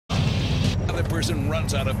a person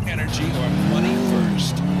runs out of energy or money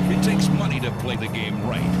first. It takes money to play the game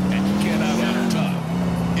right and get out on top.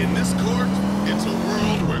 In this court, it's a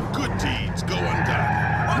world where good deeds go undone.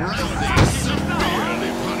 Morality is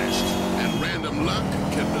severely punished, and random luck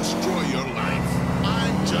can destroy your life.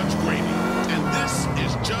 I'm Judge Grady, and this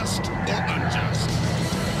is Just or Unjust.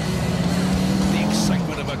 The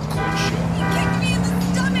excitement of a court show. You kicked me in the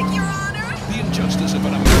stomach, Your Honor! The injustice of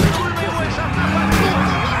an American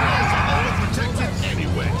Protected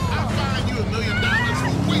anyway. I'll fine you $1 million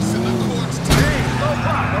for wasting the court's time. Hey, so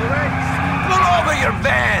far, all right? Pull over your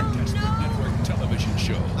van! network television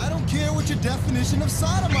show. I don't care what your definition of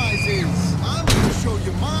sodomize is. I'm gonna show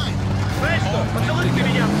you mine.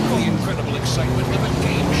 The incredible excitement of a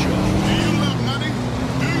game show. Do you love money?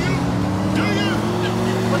 Do you? Do you?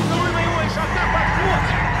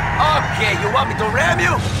 Okay, you want me to ram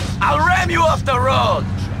you? I'll ram you off the road!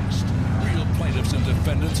 Just real plaintiffs and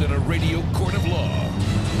defendants in a radio court of law.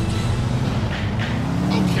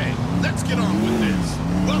 Okay, let's get on with this.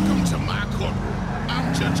 Welcome to my courtroom.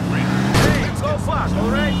 I'm Judge Grady. Hey, go fast,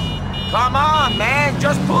 all right? Come on, man,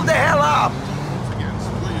 just pull the hell up!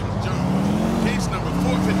 Against William Jones. Case number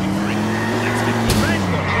 453. Let's get the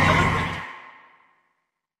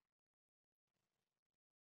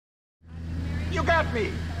You got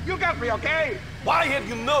me! You got me, okay? Why have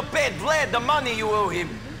you no paid Vlad the money you owe him?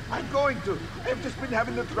 I'm going to. I've just been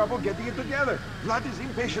having the trouble getting it together. Vlad is an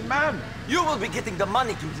impatient man. You will be getting the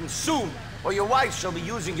money to him soon, or your wife shall be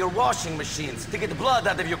using your washing machines to get the blood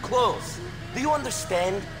out of your clothes. Do you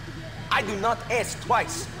understand? I do not ask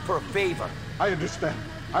twice for a favor. I understand.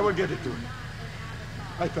 I will get it to him.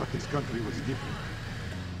 I thought this country was different.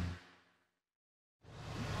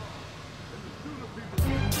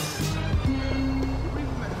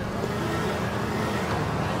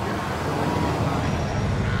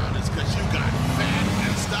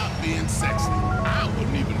 being sexy. I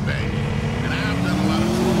wouldn't even pay. And I've done a lot of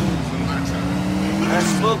clothes in my time. I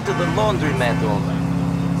spoke to the laundromat owner.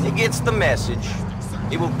 He gets the message.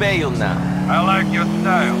 He will pay you now. I like your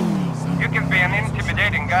style. You can be an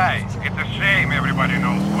intimidating guy. It's a shame everybody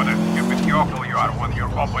knows what a stupid yokel you are when you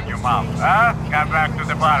open your mouth. Huh? Come back to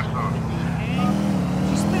the bar soon.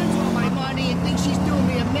 She spends all my money and thinks she's doing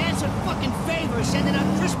me a massive fucking favor sending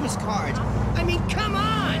out Christmas cards. I mean, come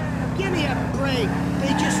on! Give me a break.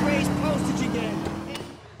 They just raised postage again.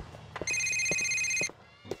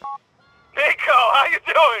 Nico, how you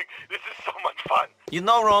doing? This is so much fun. You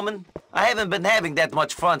know, Roman, I haven't been having that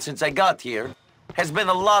much fun since I got here. Has been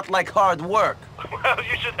a lot like hard work. Well,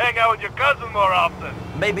 you should hang out with your cousin more often.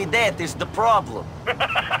 Maybe that is the problem.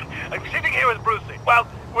 I'm sitting here with Brucey. Well,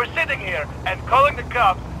 we're sitting here and calling the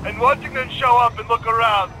cops and watching them show up and look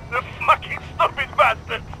around. The fucking stupid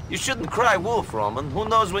bastards. You shouldn't cry wolf, Roman. Who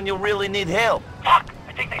knows when you really need help? Fuck!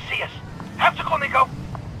 I think they see us. Have to go, Nico.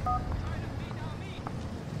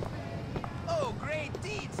 Oh, great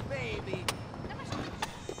deeds, baby.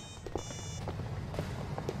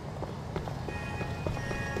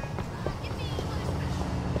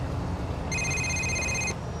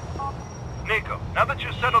 Nico, now that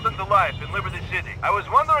you're settled into life in Liberty City, I was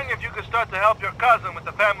wondering if you could start to help your cousin with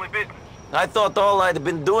the family business. I thought all I'd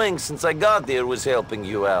been doing since I got here was helping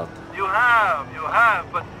you out. You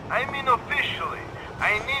have, but I mean officially.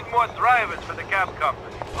 I need more drivers for the cab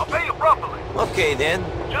company. I'll pay you properly. Okay, then.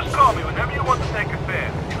 Just call me whenever you want to take a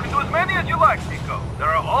fare. You can do as many as you like, Nico. There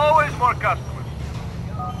are always more customers.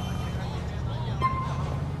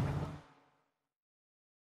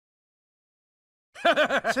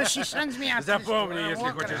 So she sends me out Запомни,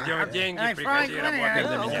 если хочешь делать деньги, приходи работать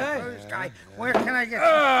на меня. Where can I get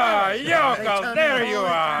Oh, yokel, there you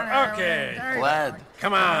are. Okay. Glad.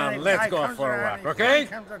 Come on, let's go for a walk, okay?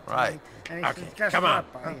 Right. Okay, come on.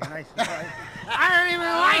 I don't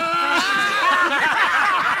even like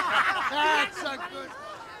That's so good.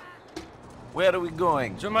 Where are we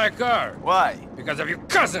going? To my car. Why? Because of your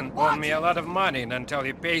cousin owed me a lot of money, and until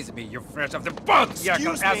he pays me, you're fresh off the boat.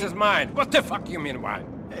 Yokel, ass is mine. What the fuck you mean, why?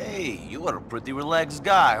 Hey, you are a pretty relaxed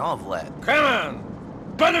guy, huh, Vlad? Come on.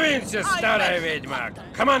 Подвинься, старая ведьма.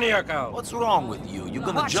 Come on, yokel. What's wrong with you? You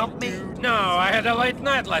gonna jump me? No, I had a late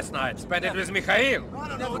night last night. Spent it with Mikhail.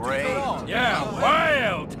 Great. Yeah,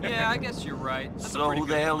 wild. Yeah, I guess you're right. So who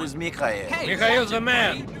the hell is Mikhail? Mikhail's the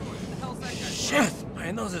man. Shit,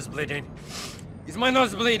 my nose is bleeding. Is my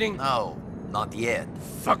nose bleeding? No, not yet.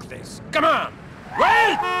 Fuck this. Come on.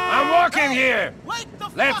 Wait! I'm walking here.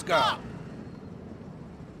 Let's go.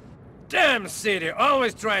 Damn city,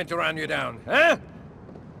 always trying to run you down, huh?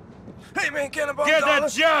 Hey man, can I borrow Get a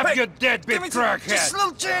 $1? job, hey, you deadbeat crackhead! Just a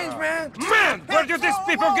little change, man! Man, where do these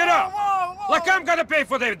people get off? Like I'm gonna pay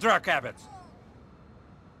for their drug habits.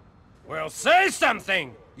 Well, say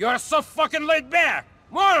something! You're so fucking laid back!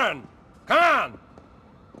 Moron! Come on!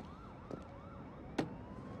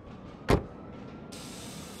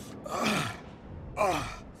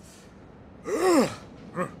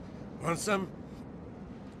 Want some?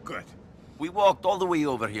 Good. We walked all the way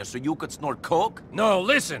over here so you could snort coke? No,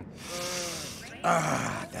 listen!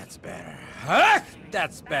 That's better. Huh?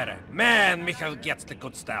 That's better. Man, Michael gets the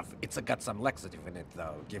good stuff. It's got some laxative in it,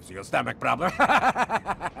 though. Gives you a stomach problem.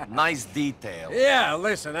 Nice detail. Yeah,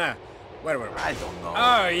 listen, where were we? I don't know.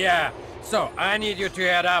 Oh, yeah. So, I need you to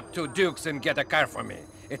head up to Duke's and get a car for me.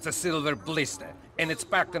 It's a silver blister, and it's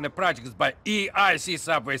parked in the projects by EIC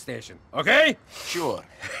subway station, okay? Sure.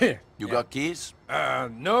 You got keys?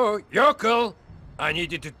 No, you're cool. I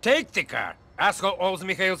need you to take the car. Asshole owes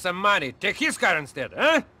Mikhail some money. Take his car instead,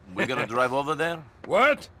 huh? We gonna drive over there?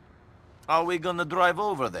 What? Are we gonna drive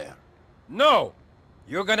over there? No.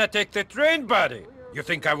 You're gonna take the train, buddy. You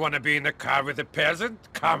think I wanna be in a car with a peasant?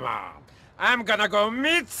 Come on. I'm gonna go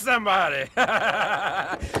meet somebody.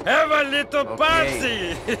 Have a little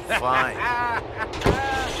party. Fine.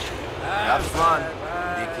 Have fun,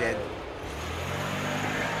 dickhead.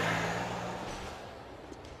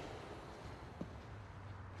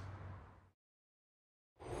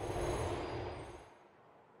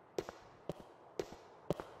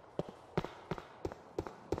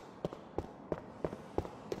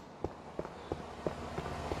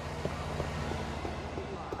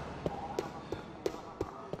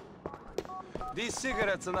 These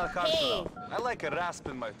cigarettes are not hard enough. I like a rasp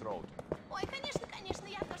in my throat. Ой, конечно, конечно,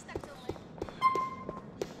 я тоже так думаю.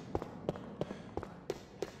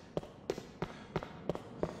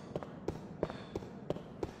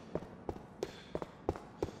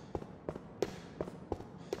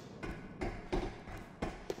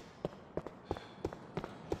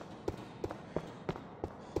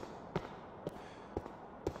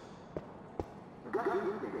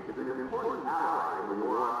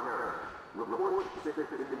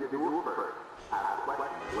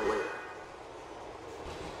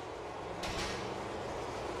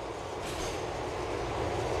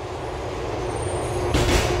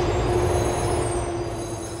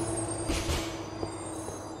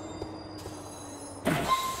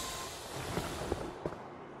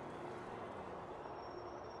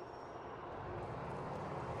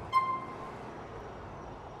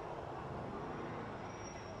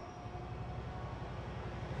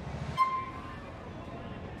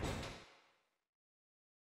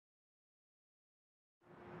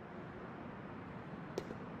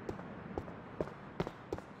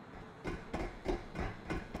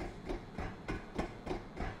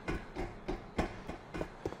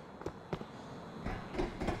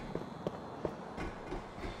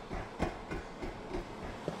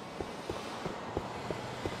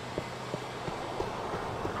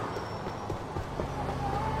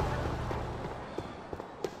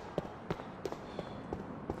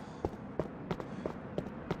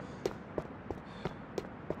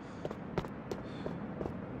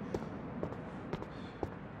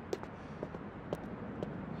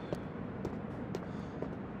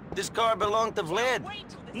 This car belonged to Vlad.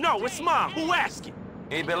 No, it's mine. Who asked you?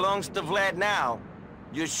 It belongs to Vlad now.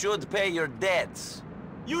 You should pay your debts.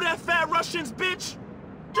 You that fat Russian's bitch?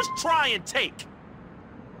 Just try and take.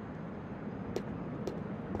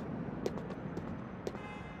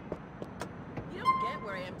 You don't get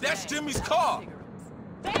where I am. That's Jimmy's car.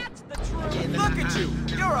 That's the truth. Look at you.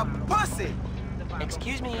 You're a pussy.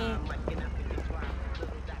 Excuse me.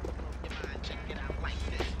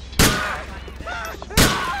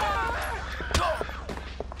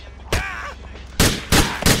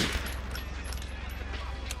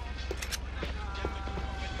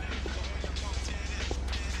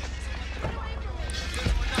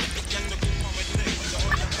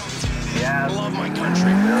 I love my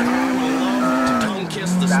country. I would love to tongue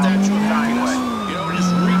kiss the Statue of Happiness. You know, just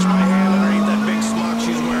reach my hand underneath that big smock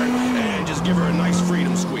she's wearing and just give her a nice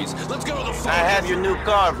freedom squeeze. Let's go to the phone. I have your new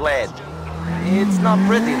car, Vlad. It's not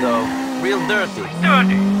pretty, though. Real dirty.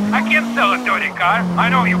 Dirty? I can't sell a dirty car. I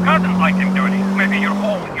know your cousins like them dirty. Maybe your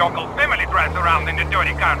whole yokel family drives around in the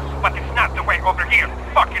dirty cars, but it's not the way over here.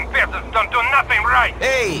 Fucking peasants don't do nothing right.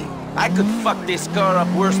 Hey, I could fuck this car up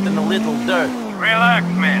worse than a little dirt. Relax,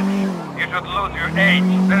 man. You should lose your age.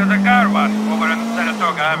 There's a car wash over on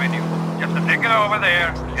Saratoga Avenue. Just to take it over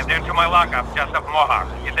there, and then to my lockup just up Mohawk.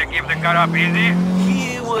 You think give the car up easy?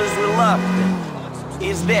 He was reluctant.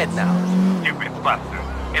 He's dead now. Stupid bastard.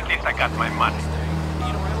 At least I got my money.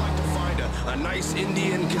 You know, I like to find a nice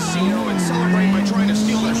Indian casino and celebrate by trying to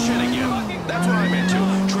steal their shit again. That's what I'm into.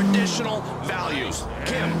 Traditional values.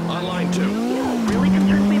 Kim, on line 2. You know what really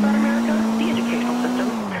concerns me about America? The educational system.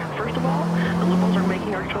 First of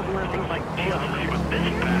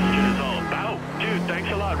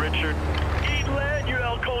picture. Eat lead, you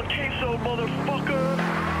Alcon queso, motherfucker!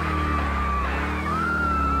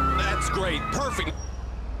 That's great. Perfect.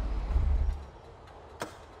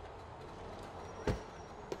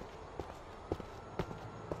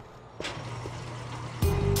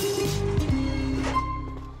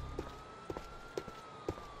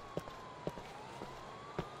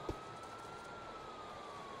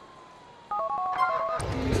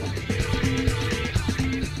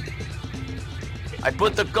 I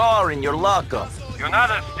put the car in your locker. You're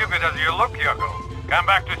not as stupid as you look, Yogo. Come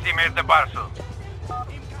back to see me at the parcel.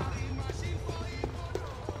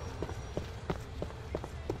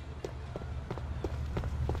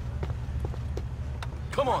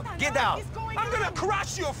 Come on, get out. I'm gonna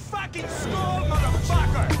crush your fucking skull,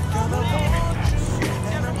 motherfucker!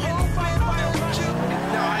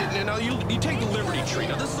 No, you take the Liberty Tree.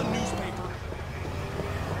 Now, this is a newspaper.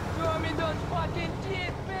 Show me those fucking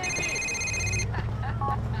teeth, baby!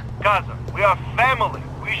 Cousin, we are family.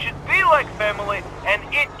 We should be like family and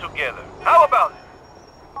eat together. How about it?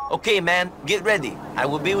 Okay, man, get ready. I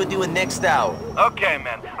will be with you in next hour. Okay,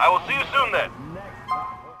 man. I will see you soon then.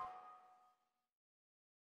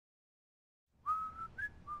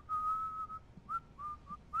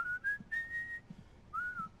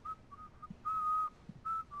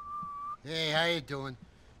 Hey, how you doing?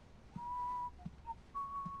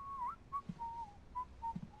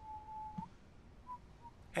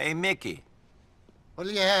 Hey, Mickey. What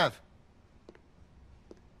do you have?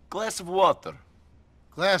 Glass of water.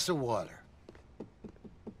 Glass of water.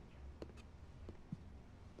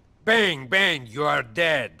 Bang, bang, you are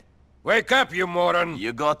dead. Wake up, you moron.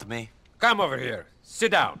 You got me. Come over here.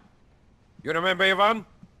 Sit down. You remember Ivan?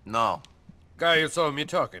 No. Guy you saw me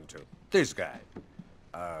talking to. This guy.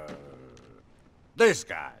 This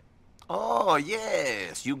guy. Oh,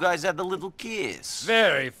 yes. You guys had a little kiss.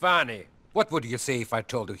 Very funny. What would you say if I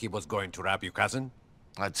told you he was going to rob you, cousin?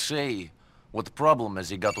 I'd say, what problem has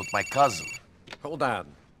he got with my cousin? Hold on.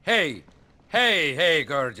 Hey, hey,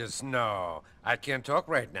 gorgeous. No, I can't talk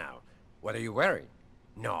right now. What are you wearing?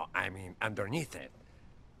 No, I mean underneath it.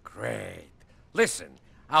 Great. Listen,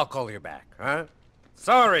 I'll call you back, huh?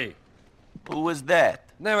 Sorry. Who was that?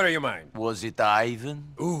 Never you mind. Was it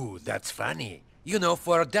Ivan? Ooh, that's funny. You know,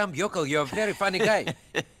 for a dumb yokel, you're a very funny guy.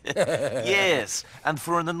 Yes, and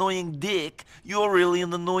for an annoying dick, you're really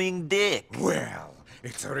an annoying dick. Well,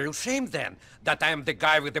 it's a real shame then, that I am the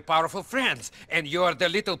guy with the powerful friends, and you're the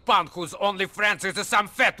little punk whose only friends is some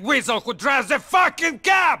fat weasel who drives a fucking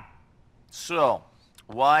cab! So,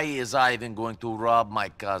 why is Ivan going to rob my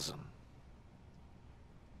cousin?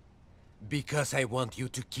 Because I want you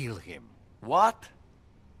to kill him. What?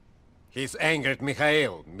 He's angry at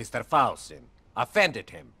Mikhail, Mr. Faustin.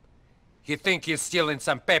 Offended him. He think he's stealing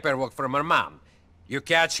some paperwork from her mom. You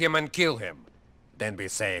catch him and kill him. Then we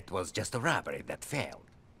say it was just a robbery that failed.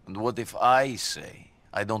 And what if I say,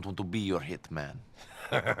 I don't want to be your hitman?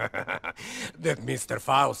 That Mr.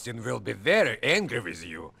 Faustin will be very angry with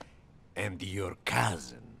you. And your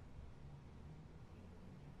cousin.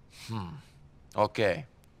 Okay.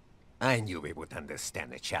 I knew we would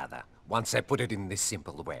understand each other, once I put it in this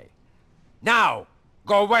simple way. Now!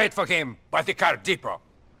 Go wait for him by the car depot.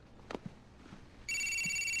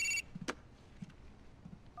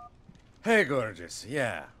 Hey, gorgeous.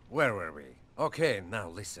 Yeah, where were we? Okay, now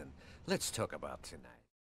listen. Let's talk about tonight.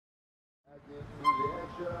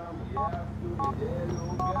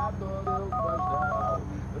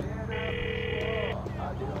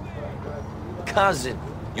 Cousin,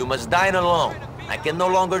 you must dine alone. I can no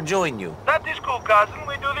longer join you. That is cool, cousin.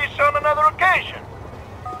 We do this on another occasion.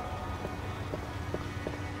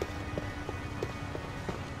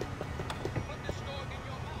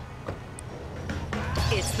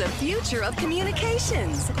 It's the future of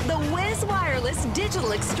communications. The WITHE Wireless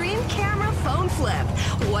Digital Extreme Camera Phone Flip.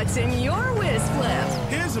 What's in your WITHE Flip?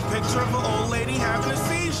 Here's a picture of an old lady having a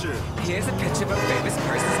seizure. Here's a picture of a famous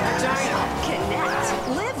person's vagina. Connect.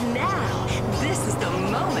 Live now. This is the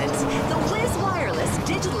moment. The WITHE Wireless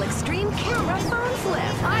Digital Extreme Camera Phone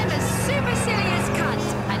Flip. I'm a super serious cunt,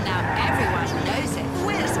 and now everyone knows it.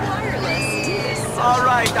 WITHE Wireless. Do this. All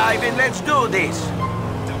right, Ivan, let's do this.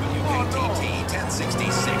 WKTT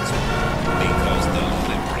 1066. Because the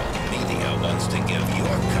liberal media wants to give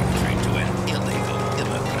your country to an illegal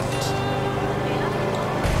immigrant.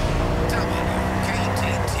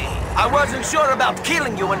 WKTT. I wasn't sure about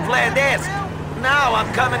killing you when Vlad asked. Now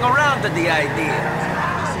I'm coming around to the idea.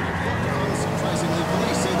 Surprisingly,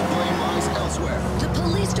 police say the blame lies elsewhere. The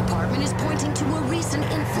police department is pointing to a recent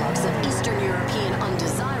influx of Eastern European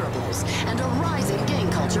undesirables and a rising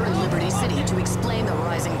gang culture in Liberty City to explain the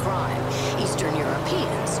rising crime. Eastern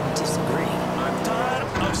Europeans disagree. I'm tired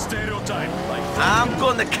of a stereotype. Like I'm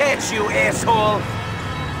gonna catch you, asshole!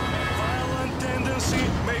 violent tendency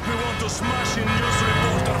make me want to smash in just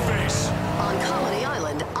reporter face. On Colony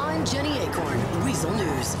Island, I'm Jenny Acorn, Weasel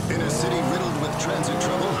News. In a city riddled with transit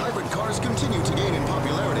trouble, hybrid cars continue to gain in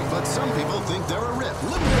popularity, but some people think they're a rip.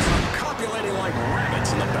 Liberals are copulating like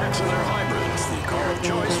rabbits in the backs of their hybrids. The car of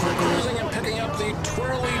choice for cruising and picking up the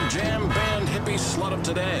twirly jam band hippie slut of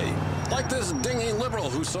today. Like this dingy liberal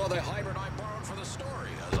who saw the hybrid I borrowed for the story.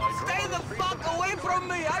 Stay the fuck away from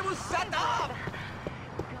me! I was set up!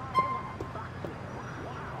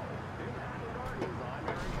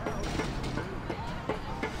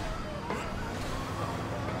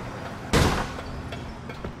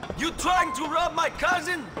 You trying to rob my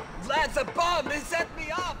cousin? That's a bomb! They set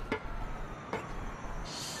me up!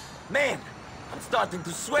 Man, I'm starting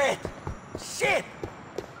to sweat. Shit!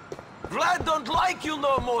 Vlad don't like you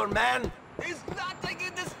no more, man! There's nothing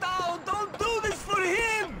in this town! Don't do this for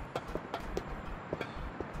him!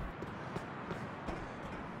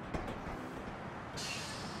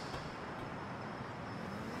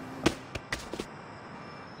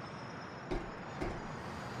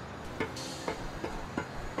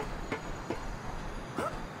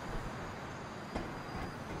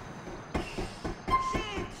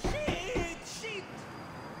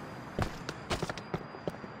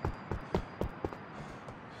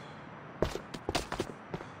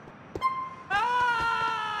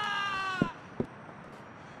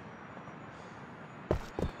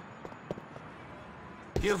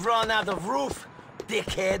 You've run out of roof,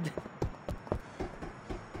 dickhead.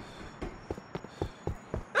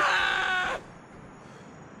 Ah!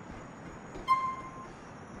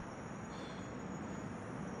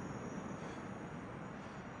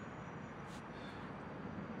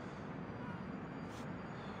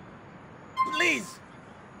 Please,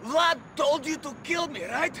 Vlad told you to kill me,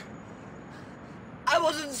 right? I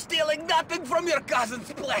wasn't stealing nothing from your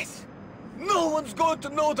cousin's place. No one's going to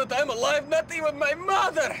know that I'm alive, not even my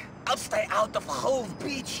mother! I'll stay out of Hove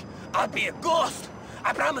Beach. I'll be a ghost.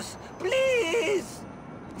 I promise. Please!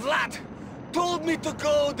 Vlad told me to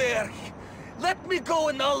go there. Let me go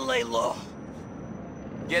and I'll lay low.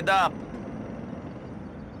 Get up.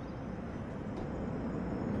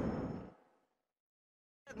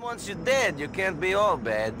 Once you're dead, you can't be all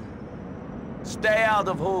bad. Stay out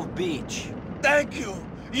of Hove Beach. Thank you.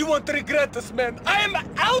 You won't regret this, man. I'm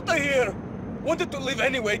out of here! Wanted to live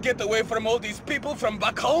anyway, get away from all these people from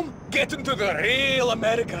back home? Get into the real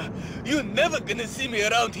America. You're never gonna see me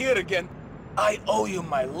around here again. I owe you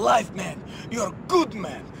my life, man. You're a good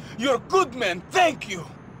man. You're a good man. Thank you.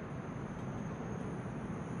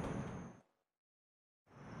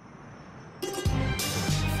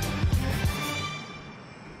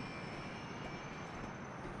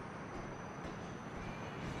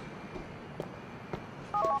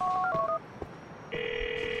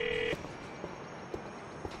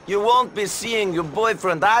 You won't be seeing your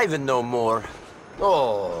boyfriend Ivan no more.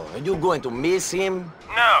 Oh, are you going to miss him?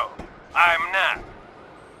 No, I'm not.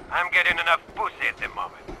 I'm getting enough pussy at the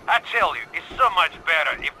moment. I tell you, it's so much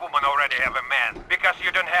better if women already have a man, because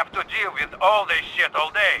you don't have to deal with all this shit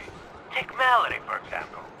all day. Take Mallory, for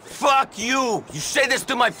example. Fuck you! You say this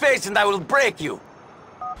to my face and I will break you!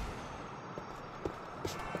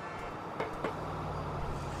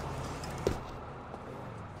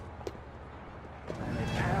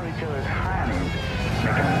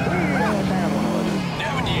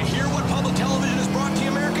 Now, do you hear what public television has brought to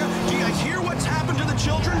America? Do you hear what's happened to the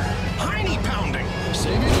children? Hiney pounding!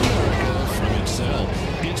 Saving America from itself.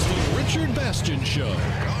 It's the Richard Bastion Show. All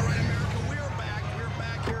right, America, we're back. We're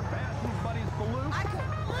back here past these buddies' balloons. I could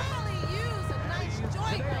really use a nice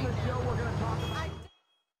joint right now. We're going to talk about...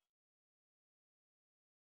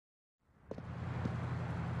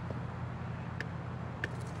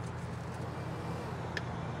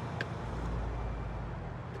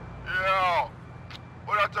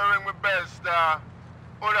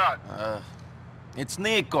 It's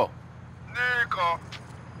Nico. Nico?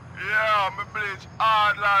 Yeah, me bleach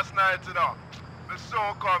hard last night, you know. Me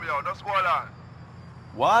soon come, yo. Just hold on.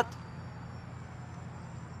 What?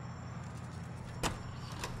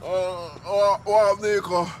 What up,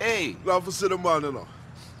 Nico? Hey. Love to see the man, you know.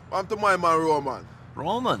 Want to my man, Roman.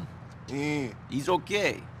 Roman? He's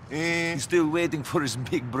okay. He's still waiting for his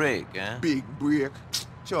big break, eh? Big break?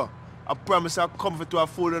 Sure. I promise I'll come for to a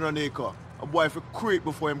fool, you know, Nico. A boy for creep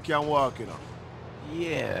before him can walk, you know.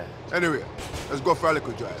 Yeah. Anyway, let's go for a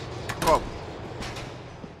little drive. Come.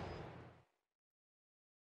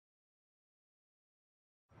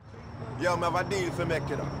 Yo, I have a deal for make,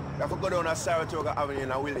 you know. You have to go down to Saratoga Avenue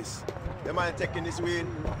in Willis. The man taking this weed,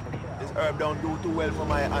 this herb don't do too well for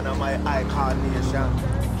my honor, my eye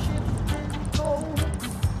coordination.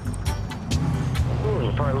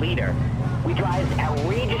 doing for a leader. We drive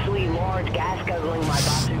outrageously large gas-guzzling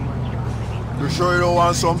monstrosities. You sure you don't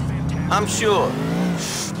want some? I'm sure.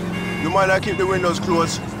 You might not keep the windows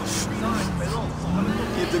closed.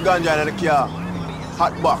 Keep the ganja in the car.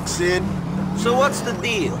 Hot box, see it? So what's the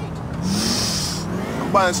deal?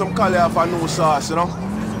 I'm buying some cauliflower for new sauce, you know?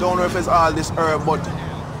 Don't know if it's all this herb, but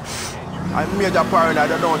I'm major paranoid,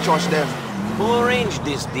 I don't trust them. Who arranged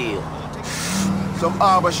this deal? Some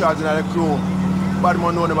harbor shots in the crew. Bad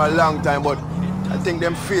man know them a long time, but I think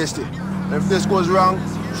them faced it. And if this goes wrong,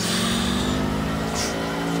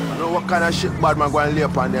 I know what kind of shit bad man going to lay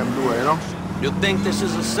upon them door, you know? You think this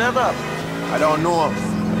is a setup? I don't know.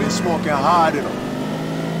 I've been smoking hard, you know.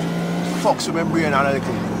 Fucks with my brain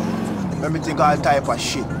analytically. Let me think all type of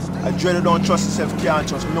shit. I dread don't trust yourself, can't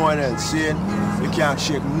trust no one else, see? You can't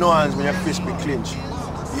shake no hands when your fist be clenched.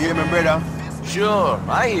 You hear me, brother? Sure,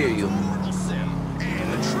 I hear you.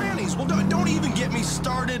 And the trannies, well, don't even get me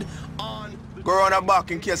started on... Go around the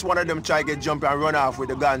back in case one of them try to get jumped and run off with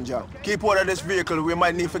the ganja. Keep out of this vehicle, we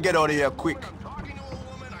might need to get out of here quick.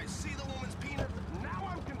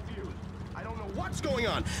 What's going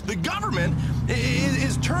on? The government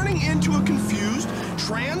is turning into a confused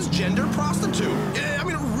transgender prostitute. I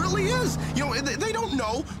mean, it really is. You know, they don't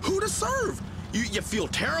know who to serve. You feel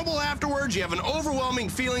terrible afterwards. You have an overwhelming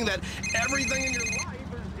feeling that everything in your life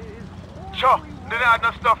is... Sure, they didn't have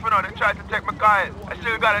no stuff, you know. They tried to take my car in. I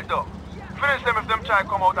still got it, though. Finish them if them try to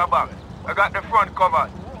come out of back. I got the front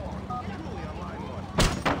covered.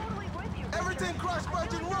 Everything crush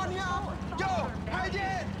budget run, yo! Yo, I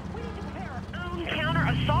did!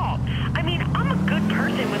 Counter-assault. I mean, I'm a good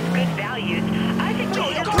person with good values. I think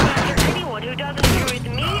we should go after anyone who doesn't agree with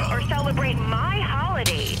me or celebrate my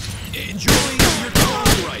holidays. Julie, you're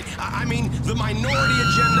totally right. I mean, the minority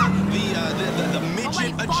agenda, the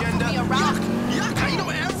midget agenda. Yuck. You know,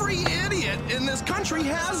 every idiot in this country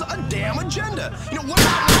has a damn agenda. You know, what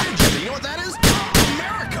about my agenda? You know what that is?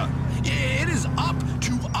 America. It is up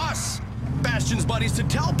to us, Bastion's buddies, to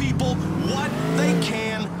tell people what they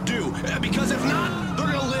can do. Because if not,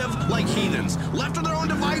 they're gonna live like heathens. Left to their own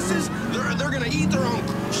devices, they're gonna eat their own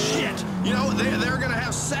shit. You know, they're gonna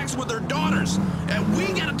have sex with their daughters. And we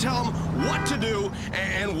gotta tell them what to do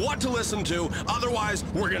and what to listen to. Otherwise,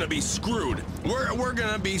 we're gonna be screwed. We're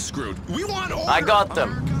gonna be screwed. We want order. I got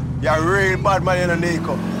them. You're a real bad man in a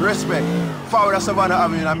Nico. Respect. Forward to Savannah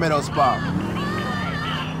Avenue in Meadows Park. Okay,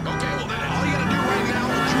 well then all you gotta do right now,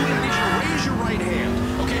 Julie, I need you to raise your right hand.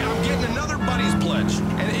 Okay, I'm getting another buddy's pledge.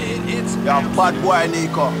 And it's... You're a bad boy,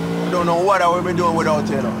 Nico. I don't know what I will be doing without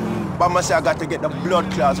you, know. But I must say I got to get the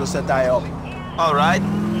blood clots to set I up. Alright.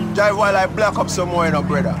 Drive while I black up some more, you know,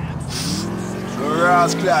 brother. So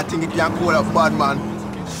rascal, I think it can call a bad man.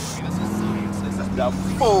 That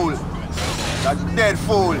fool. That dead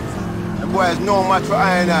fool. The boy is no match for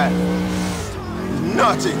I and I. He's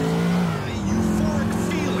nothing. Euphoric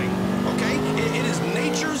feeling, okay? It is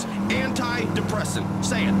nature's antidepressant.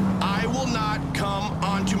 Say it. I will not come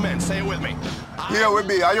onto men. Say it with me. Here we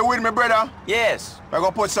be. Are you with me, brother? Yes. I'm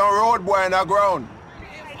gonna put some road boy in the ground.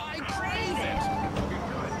 If I crave it.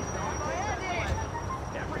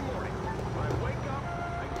 Every morning, when I wake up,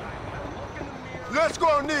 I look in the mirror. Let's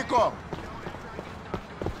go, Nico.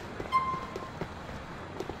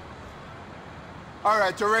 All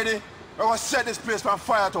right, you ready? We're gonna set this place on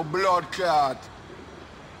fire to blood clot.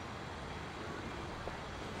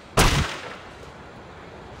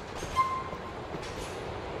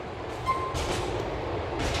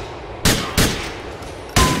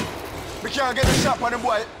 We can't get the shot on the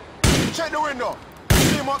boy. Check the window.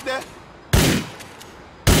 See him up there?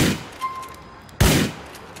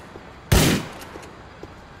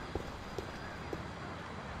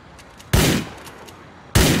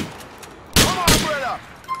 Come on, brother.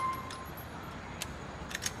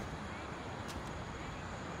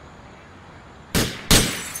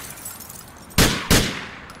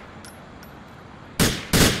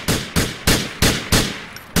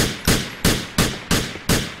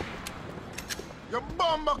 You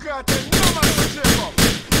bomber clot, no man will slip up.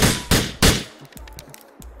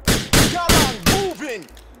 Y'all are moving.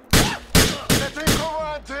 Let him cover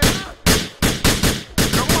and thing.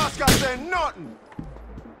 Your mask say nothing.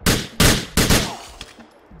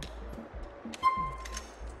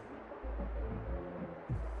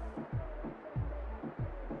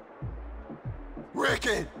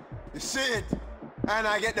 Wicked. You see it? And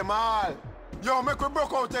I get them all. Yo, make we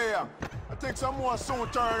broke out here. I think some more soon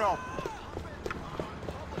turn up.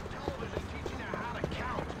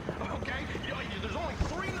 There's only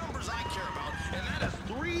 3 numbers I care about, and that is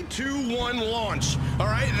 3, 2, 1 launch. All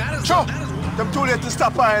right, and that is... Them too late to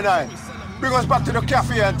stop I and I. Bring us back to the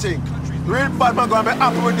cafe and thing. Real bad man gonna be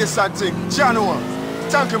happy with this and thing. Jano.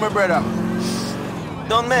 Thank you, my brother.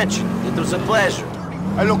 Don't mention. It was a pleasure.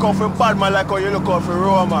 I look out for bad man like how you look out for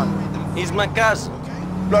Roman. He's my cousin.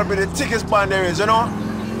 Blood be the thickest band there is, you know?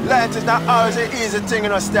 Light is not always an easy thing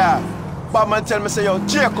in a style. Bad man tell me, say, yo,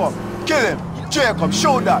 Jacob, kill him. Jacob,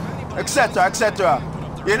 show that. Etc., etc.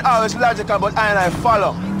 You ain't always logical, but I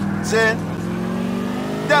follow. See?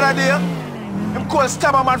 The other day, him called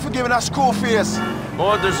stab a man for giving a school face.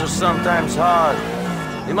 Orders are sometimes hard.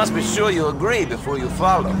 You must be sure you agree before you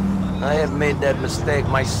follow. I have made that mistake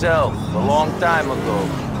myself a long time ago.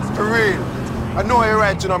 For real. I know you're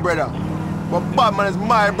right, you know, brother. But Batman is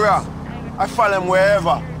my bro. I follow him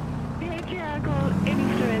wherever.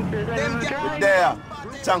 There.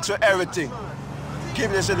 Thanks for everything. Give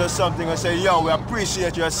this little something and say, yo, we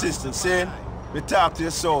appreciate your assistance, see? We talk to you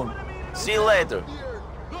soon. See you later.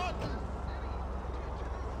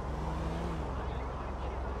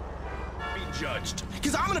 Judged.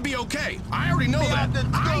 Because I'm gonna be okay. I already know that.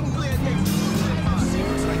 I know the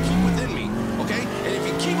secrets that I keep within me, okay? And if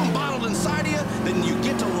you keep them bottled inside of you, then you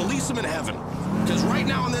get to release them in heaven. Because right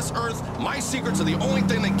now on this earth, my secrets are the only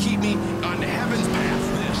thing that keep me on heaven's path.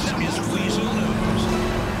 This is Weasel News.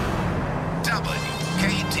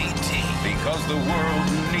 WKTT. Because the world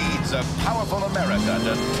needs a powerful America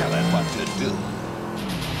to tell it what to do.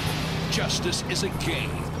 Justice is a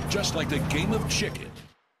game, just like the game of chicken.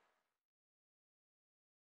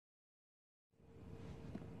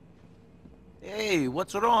 Hey,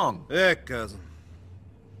 what's wrong? Hey, cousin.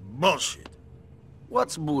 Bullshit.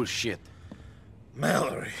 What's bullshit?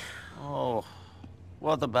 Mallory. Oh,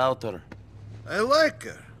 what about her? I like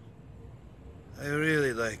her. I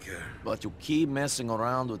really like her. But you keep messing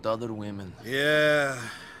around with other women. Yeah.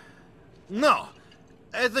 No.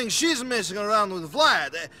 I think she's messing around with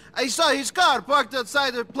Vlad. I saw his car parked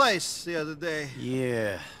outside her place the other day.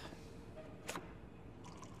 Yeah.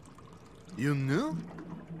 You knew?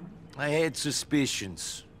 I had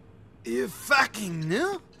suspicions. You fucking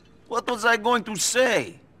knew? What was I going to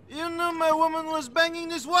say? You knew my woman was banging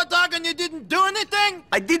this warthog and you didn't do anything?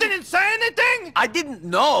 I didn't say anything? I didn't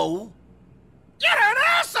know. You're an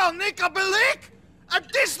asshole, Nico Bellic! A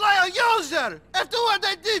disloyal user! After what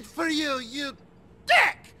I did for you, you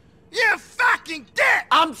dick! You fucking dick!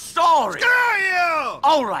 I'm sorry! Screw you!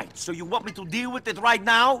 All right, so you want me to deal with it right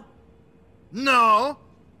now? No.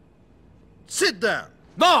 Sit down.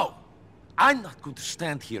 No! I'm not going to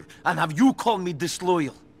stand here and have you call me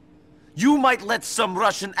disloyal. You might let some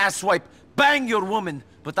Russian asswipe bang your woman,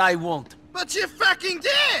 but I won't. But you fucking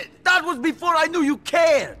did! That was before I knew you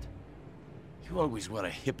cared! You always were a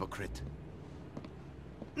hypocrite.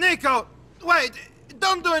 Nico, wait!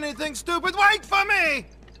 Don't do anything stupid! Wait for me!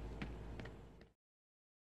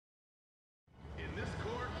 In this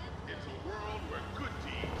court, it's a world where good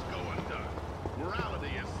deeds go undone.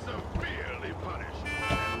 Morality is severely punished,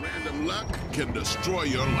 and random luck can destroy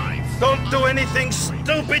your life. Don't do anything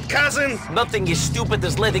stupid, cousin! Nothing as stupid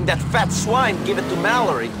as letting that fat swine give it to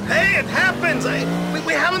Mallory. Hey, it happens!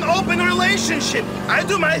 We have an open relationship. I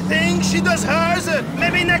do my thing, she does hers.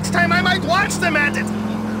 Maybe next time I might watch them at it.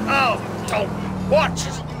 Oh, don't watch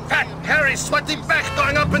his fat, hairy, sweaty back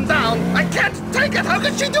going up and down. I can't take it! How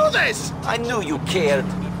could she do this? I knew you cared.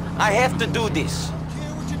 I have to do this. I don't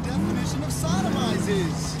care what your definition of sodomize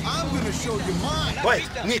is. I'm gonna show you mine. Wait,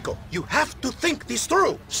 Nico, you have to think this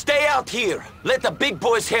through. Stay out here. Let the big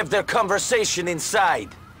boys have their conversation inside.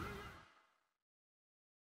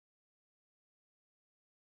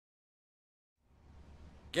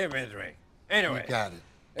 Give me a drink. Anyway. You got it.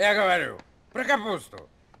 Я говорю про капусту.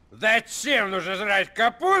 Зачем нужно жрать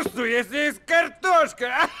капусту, если есть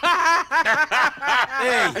картошка?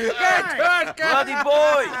 Hey, картошка! bloody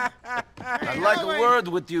boy! I'd like a word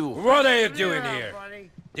with you. What are you doing here?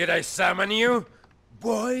 Did I summon you?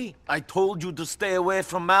 Boy? I told you to stay away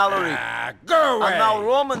from Mallory. Go away! And now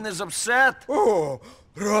Roman is upset. Oh,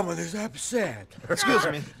 Roman is upset. Excuse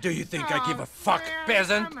me. Do you think I give a fuck,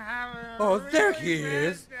 peasant? Oh, there he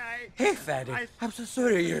is. Hey, fatty, I'm so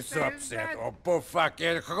sorry you're so upset. Oh, poor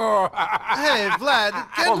fucking whore. Hey, Vlad,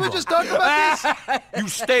 can't we just talk about this? You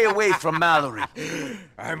stay away from Mallory.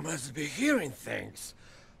 I must be hearing things.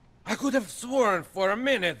 I could have sworn for a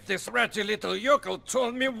minute this ratty little yokel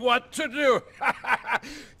told me what to do.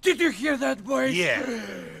 Did you hear that, boys? Yeah.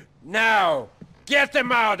 Now, get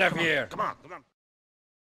them out of here. Come on, come on.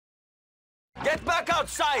 Get back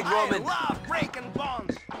outside, Roman. I love breaking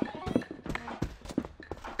bonds.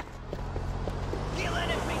 Kill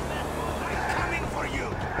anything, man. I'm coming for you.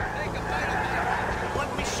 Take a bite of it. Let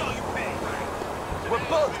me show you pain. We're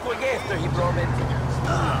both going after him, Roman.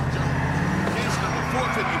 Case number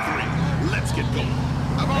 453. Let's get going.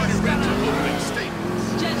 I've already read your opening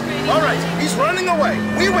statements. All right, he's running away.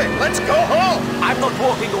 We win. Let's go home. I'm not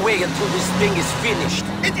walking away until this thing is finished.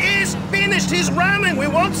 It is finished. He's running. We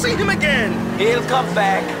won't see him again. He'll come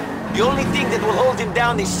back. The only thing that will hold him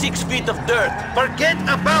down is 6 feet of dirt. Forget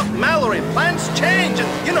about Mallory. Plans change.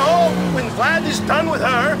 And, you know, when Vlad is done with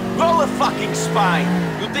her... Grow a fucking spine.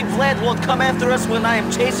 You think Vlad won't come after us when I am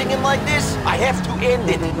chasing him like this? I have to end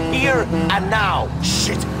it. Here and now.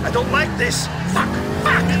 Shit. I don't like this. Fuck.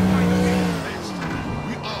 Fuck.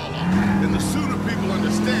 We all are. And the sooner people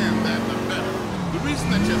understand that, the better. The reason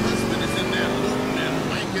that your husband is in there looting and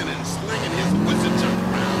wanking and slinging his wizard junk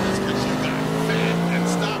around is because you got fat and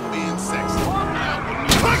stopped being sexy.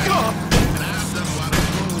 Fuck off! And I've done a lot of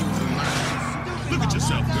moves in my life. Look at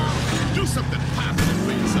yourself, girl. Do something positive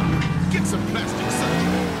for yourself. Get some plastic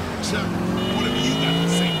surgery. Chuck, what have you got to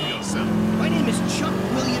say for yourself? My name is Chuck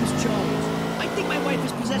Williams Jones. I think my wife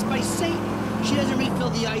is possessed by Satan. She doesn't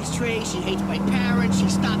refill the ice tray, she hates my parents, she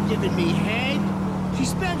stopped giving me head. She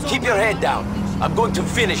spends all Keep your head down. I'm going to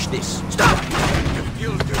finish this. Stop! You've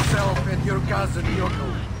killed yourself and your cousin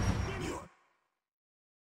Yoko.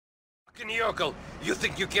 Fucking yokel, you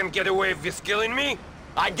think you can get away with killing me?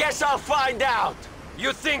 I guess I'll find out.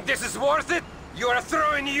 You think this is worth it? You are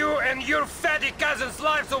throwing you and your fatty cousin's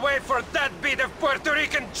lives away for that bit of Puerto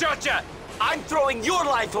Rican chocha! I'm throwing your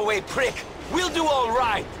life away, prick! We'll do all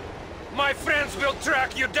right! My friends will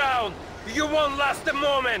track you down! You won't last a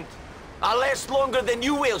moment! I'll last longer than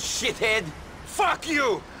you will, shithead! Fuck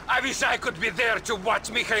you! I wish I could be there to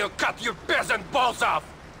watch Mikhail cut your peasant balls off!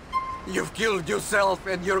 You've killed yourself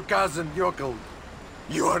and your cousin Yoko.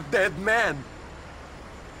 You're a dead man.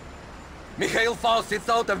 Mikhail Fausty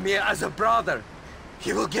thought of me as a brother.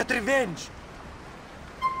 He will get revenge.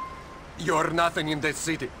 You're nothing in this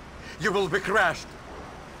city. You will be crushed.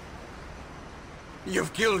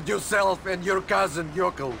 You've killed yourself and your cousin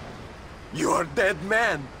Yoko. You're a dead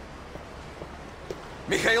man.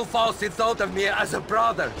 Mikhail Fausty thought of me as a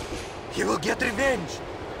brother. He will get revenge.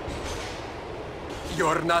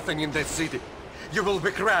 You're nothing in this city. You will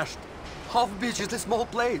be crushed. Half Beach is a small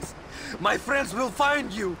place. My friends will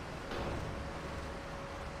find you.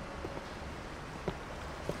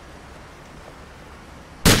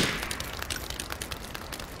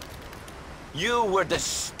 You were the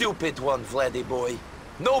stupid one, Vladdy boy.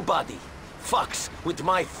 Nobody fucks with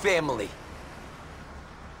my family.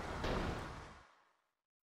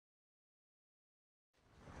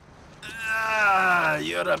 Ah,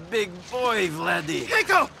 you're a big boy, Vladdy.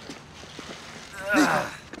 Nico!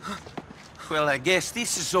 Well, I guess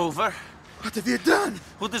this is over. What have you done?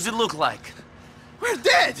 What does it look like? We're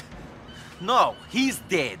dead! No, he's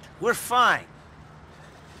dead. We're fine.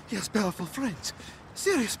 He has powerful friends.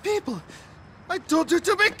 Serious people. I told you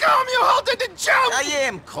to be calm, you halted the jump! I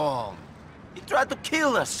am calm. He tried to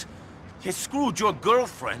kill us. He screwed your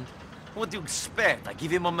girlfriend. What do you expect? I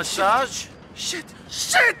give him a massage? Shit!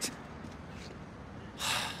 Shit!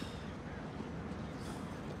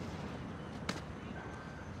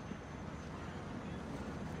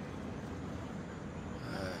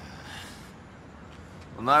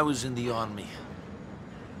 When I was in the army,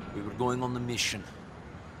 we were going on a mission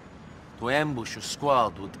to ambush a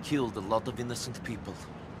squad who had killed a lot of innocent people.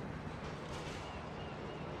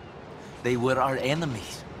 They were our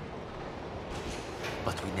enemies,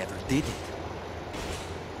 but we never did it.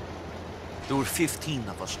 There were 15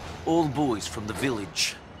 of us, all boys from the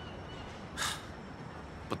village.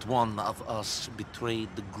 But one of us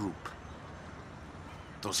betrayed the group.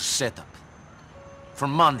 It was a setup. For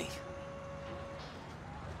money.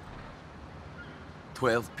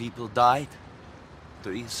 12 people died.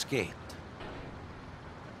 3 escaped.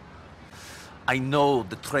 I know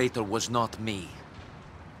the traitor was not me.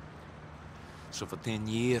 So for 10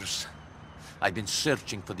 years, I've been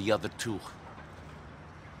searching for the other 2.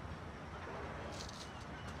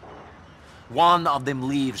 One of them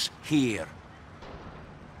lives here.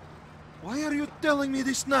 Why are you telling me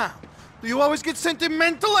this now? Do you always get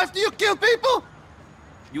sentimental after you kill people?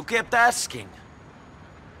 You kept asking.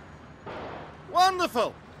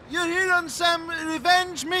 Wonderful! You're here on some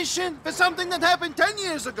revenge mission for something that happened 10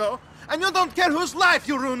 years ago, and you don't care whose life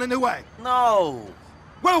you ruin anyway. No.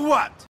 Well, what?